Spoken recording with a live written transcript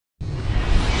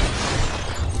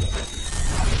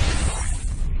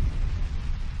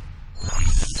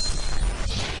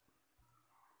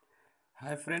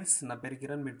Hi friends, నా పేరు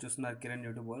కిరణ్. మీరు చూస్తున్నారు కిరణ్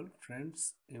యూట్యూబ్ వరల్డ్. ఫ్రెండ్స్,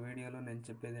 ఈ వీడియోలో నేను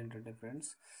చెప్పేది ఏంటంటే ఫ్రెండ్స్,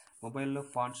 మొబైల్లో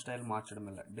ఫాంట్ స్టైల్ మార్చడం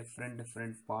ఎలా,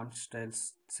 డిఫరెంట్ ఫాంట్ స్టైల్స్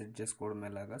సెట్ చేసుకోవడం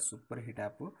ఎలాగా సూపర్ హిట్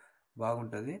యాప్,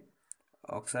 బాగుంటుంది.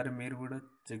 ఒకసారి మీరు కూడా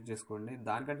చెక్ చేసుకోండి.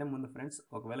 దానికంటే ముందు ఫ్రెండ్స్,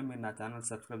 ఒకవేళ మీరు నా ఛానల్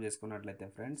సబ్స్క్రైబ్ చేసుకున్నట్లయితే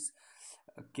ఫ్రెండ్స్,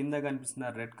 కింద కనిపిస్తున్న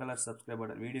red colour subscribe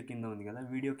button, video కింద ఉంది కదా,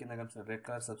 వీడియో కింద కనిపిస్తున్న రెడ్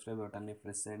కలర్ సబ్స్క్రైబ్ బటన్ని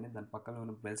ప్రెస్ చేయండి. దాని పక్కన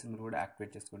ఉన్న బెల్ సింబల్ కూడా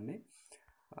యాక్టివేట్ చేసుకోండి.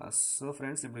 సో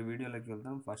ఫ్రెండ్స్, ఇప్పుడు వీడియోలోకి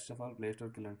వెళ్తాం. ఫస్ట్ ఆఫ్ ఆల్ ప్లే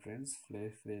స్టోర్కి వెళ్ళండి ఫ్రెండ్స్.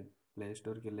 ప్లే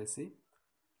స్టోర్కి వెళ్ళేసి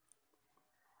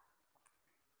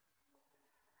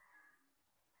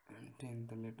అంటే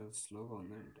ఇంత లేటర్ స్లోగా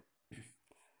ఉందంటే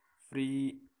ఫ్రీ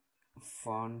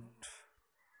ఫాంట్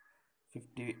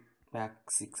 50 ప్యాక్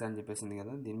 6 అని చెప్పేసింది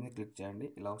కదా, దీని మీద క్లిక్ చేయండి.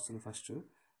 ఇలా వస్తుంది.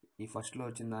 ఫస్ట్లో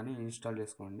వచ్చిన దాన్ని ఇన్స్టాల్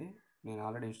చేసుకోండి. నేను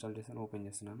ఆల్రెడీ ఇన్స్టాల్ చేశాను. ఓపెన్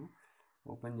చేస్తున్నాను.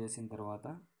 ఓపెన్ చేసిన తర్వాత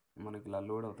మనకి ఇలా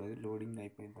లోడ్ అవుతుంది. లోడింగ్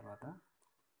అయిపోయిన తర్వాత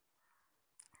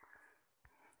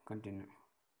కంటిన్యూ.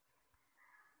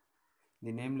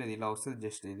 దీని ఏం లేదు, ఇలా వస్తుంది.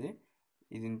 జస్ట్ ఇది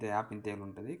ఇంత యాప్ ఇంతే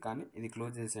ఉంటుంది. కానీ ఇది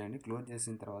క్లోజ్ చేసేయండి. క్లోజ్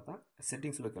చేసిన తర్వాత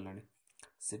సెట్టింగ్స్లోకి వెళ్ళండి.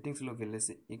 సెట్టింగ్స్లోకి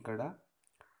వెళ్ళేసి ఇక్కడ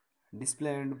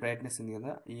డిస్ప్లే అండ్ బ్రైట్నెస్ ఉంది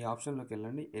కదా, ఈ ఆప్షన్లోకి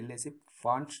వెళ్ళేసి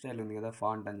ఫాంట్ స్టైల్ ఉంది కదా,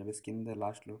 ఫాంట్ అని చెప్పేసి కింద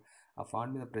లాస్ట్లో ఆ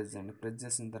ఫాంట్ మీద ప్రెస్ చేయండి. ప్రెస్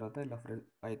చేసిన తర్వాత ఇలా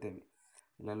అవుతాయి,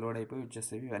 ఇలా లోడ్ అయిపోయి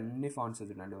వచ్చేస్తాయి. ఇవన్నీ ఫాంట్స్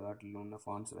చూడండి, వాటిలో ఉన్న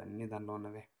ఫాంట్స్ అన్నీ దానిలో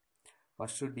ఉన్నవే.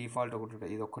 ఫస్ట్ డిఫాల్ట్ ఒకటి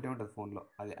ఉంటుంది, ఇది ఒక్కటే ఉంటుంది ఫోన్లో.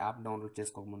 అది యాప్ డౌన్లోడ్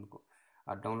చేసుకోక ముందుకు.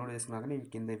 ఆ డౌన్లోడ్ చేసుకున్నాకనే ఇవి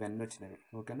కింద ఇవన్నీ వచ్చినవి.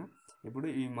 ఓకేనా? ఇప్పుడు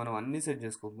ఇవి మనం అన్నీ సెట్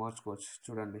మార్చుకోవచ్చు.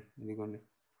 చూడండి, ఇదిగోండి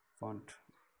ఫాంట్,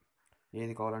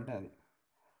 ఏది కావాలంటే అది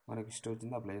మనకి ఇష్టం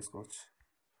వచ్చింది అప్లై చేసుకోవచ్చు.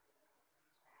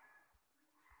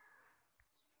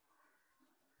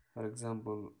 ఫర్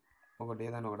ఎగ్జాంపుల్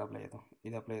ఏదైనా ఒకటి అప్లై చేద్దాం.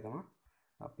 ఇది అప్లై చేద్దామా?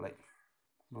 అప్లై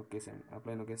నొక్కేసేయండి.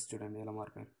 అప్లై నొక్కేసి చూడండి ఎలా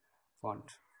మారిపోయింది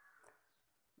ఫాంట్.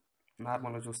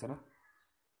 నార్మల్గా చూసారా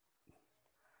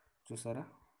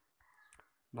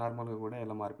నార్మల్గా కూడా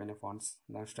ఎలా మారిపోయినాయి ఫాంట్స్,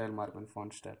 దాని స్టైల్ మారిపోయింది.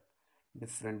 ఫాంట్ స్టైల్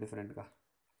డిఫరెంట్గా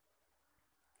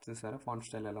చూసారా, ఫాంట్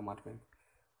స్టైల్ ఎలా మారిపోయింది.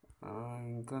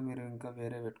 మీరు ఇంకా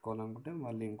వేరే పెట్టుకోవాలనుకుంటే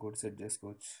మళ్ళీ ఇంకోటి సెట్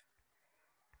చేసుకోవచ్చు.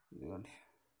 ఇదిగోండి,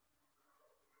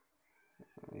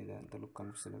 ఇది అంత లుక్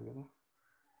కనిపిస్తలేదు కదా,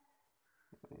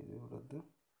 ఇది కూడా వద్దు.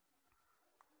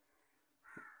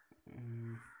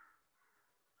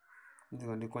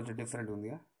 ఇదిగోండి, కొంచెం డిఫరెంట్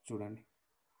ఉందిగా, చూడండి.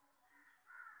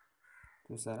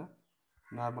 చూసారా?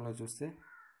 నార్మల్గా చూస్తే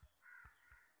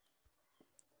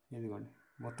ఇదిగోండి,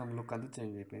 మొత్తం లుక్ అంతా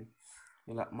చేంజ్ అయిపోయింది.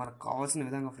 ఇలా మనకు కావాల్సిన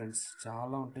విధంగా ఫ్రెండ్స్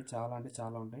చాలా ఉంటాయి,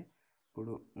 చాలా ఉంటాయి.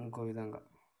 ఇప్పుడు ఇంకో విధంగా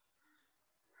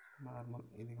నార్మల్,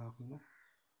 ఇది కాకుండా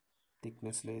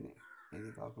థిక్నెస్లో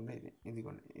ఇది కాకుండా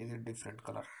ఇదిగోండి, ఇది different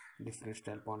colour, different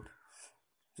style font.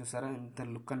 చూసారా ఎంత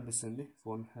లుక్ అనిపిస్తుంది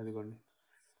ఫోన్. అదిగోండి,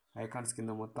 ఐకాన్స్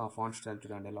కింద మొత్తం ఆ ఫాంట్ స్టైల్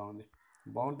చూడండి ఎలా ఉంది,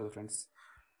 బాగుంటుంది ఫ్రెండ్స్.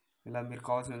 ఇలా మీరు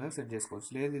కావాల్సిన విధంగా సెట్ చేసుకోవచ్చు.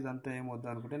 లేదు ఇదంతా ఏమొద్దు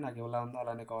అనుకుంటే, నాకు ఎలా ఉందో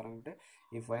అలానే కావాలనుకుంటే,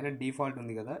 ఈ పైన డిఫాల్ట్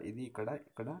ఉంది కదా, ఇది ఇక్కడ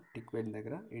టిక్ పెట్టిన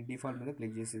దగ్గర ఈ డిఫాల్ట్ మీద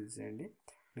క్లిక్ చేసేయండి.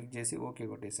 క్లిక్ చేసి ఓకే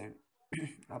కొట్టేసేయండి.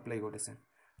 అప్లై కొట్టేసేయండి.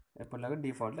 ఎప్పటిలాగా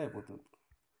డిఫాల్ట్లో అయిపోతుంది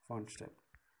ఫాంట్ స్టైల్.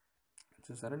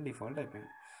 చూసారా, డిఫాల్ట్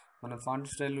అయిపోయింది. మన ఫాంట్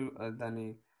స్టైల్ దాని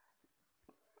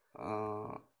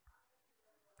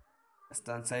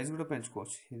సైజ్ కూడా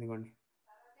పెంచుకోవచ్చు. ఇదిగోండి,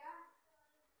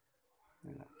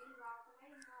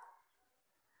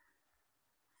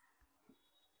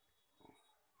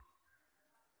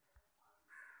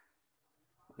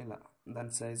 ఇలా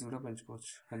దాని సైజ్ కూడా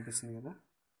పెంచుకోవచ్చు. కనిపిస్తుంది కదా,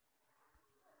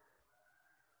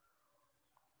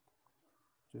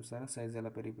 చూసారా సైజ్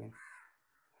ఎలా పెరిగిపోయింది.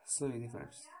 సో ఇది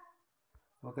ఫ్రెండ్స్,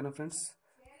 ఓకేనా ఫ్రెండ్స్?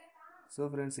 సో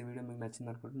ఫ్రెండ్స్, ఈ వీడియో మీకు నచ్చింది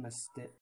అనుకుంటే, నచ్చితే